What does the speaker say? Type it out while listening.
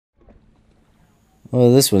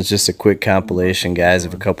Well, this one's just a quick compilation, guys,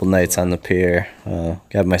 of a couple nights on the pier.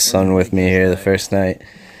 Got my son with me here the first night.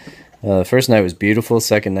 The first night was beautiful,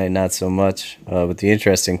 second night not so much. But the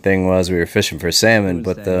interesting thing was we were fishing for salmon,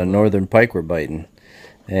 but the northern pike were biting.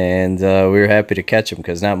 And we were happy to catch them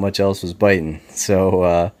because not much else was biting.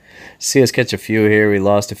 So see us catch a few here. We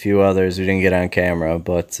lost a few others we didn't get on camera,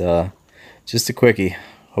 but just a quickie.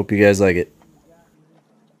 Hope you guys like it.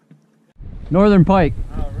 Northern pike.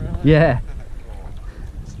 Oh, really? Yeah.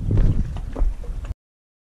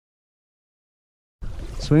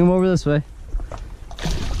 Swing him over this way.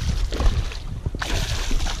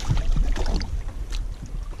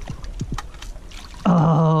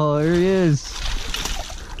 Oh, there he is.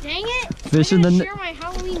 Dang it! Fish in the net. Share my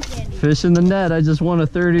Halloween candy. Fish in the net. I just won a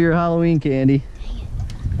third of your Halloween candy. Dang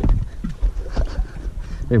it.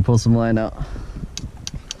 Here, pull some line out.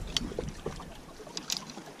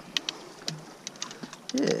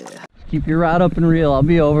 Yeah. Keep your rod up and reel. I'll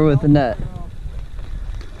be over with the net.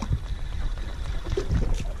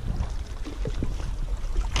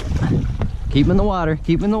 Keep him in the water.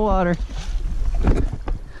 Keep him in the water.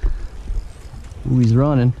 Ooh, he's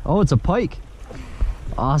running. Oh, it's a pike.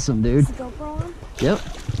 Awesome, dude. Is the GoPro on? Yep.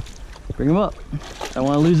 Bring him up. I don't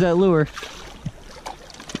want to lose that lure.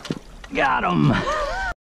 Got him.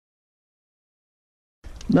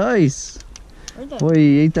 Nice. Boy,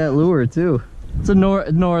 he ate that lure too. It's a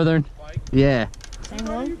northern. Pike? Yeah. Same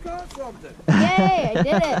one? You caught something. Yay, I did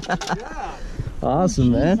it. Yeah. Awesome,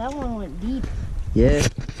 Jeez, man. that one went deep. Yeah.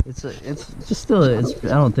 It's just still. I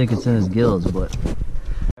don't think it's in his gills, but.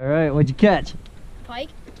 All right, what'd you catch? Pike?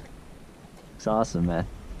 It's awesome, man.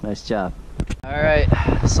 Nice job. All right,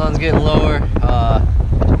 the sun's getting lower.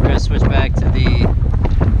 We're gonna switch back to the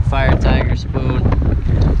Fire Tiger spoon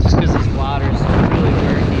just because this water's really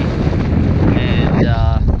murky, and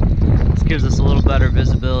this gives us a little better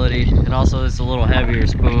visibility, and also it's a little heavier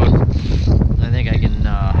spoon. I think I can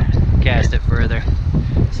cast it further.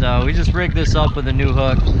 So we just rigged this up with a new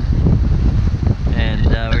hook, and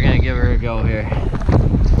we're gonna give her a go here.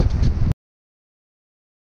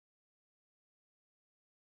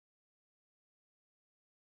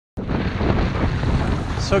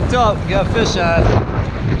 It's hooked up, we got fish on.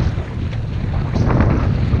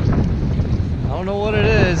 I don't know what it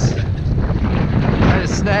is. I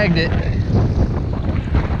just snagged it.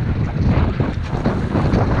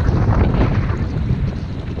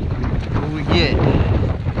 What do we get?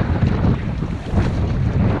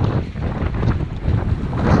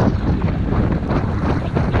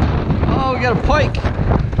 Oh, we got a pike.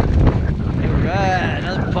 Alright,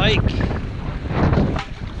 another pike.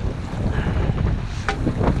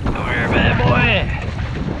 Over here, bad boy.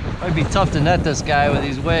 Might be tough to net this guy with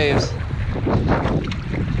these waves.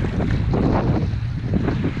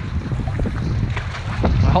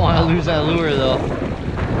 I don't want to lose that lure though.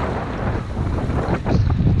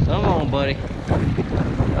 Come on, buddy.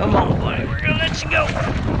 Come on, buddy. We're gonna let you go.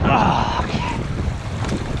 Oh, okay.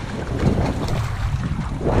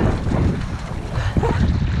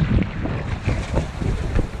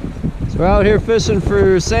 So we're out here fishing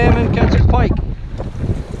for salmon, catching pike.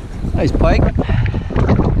 Nice pike.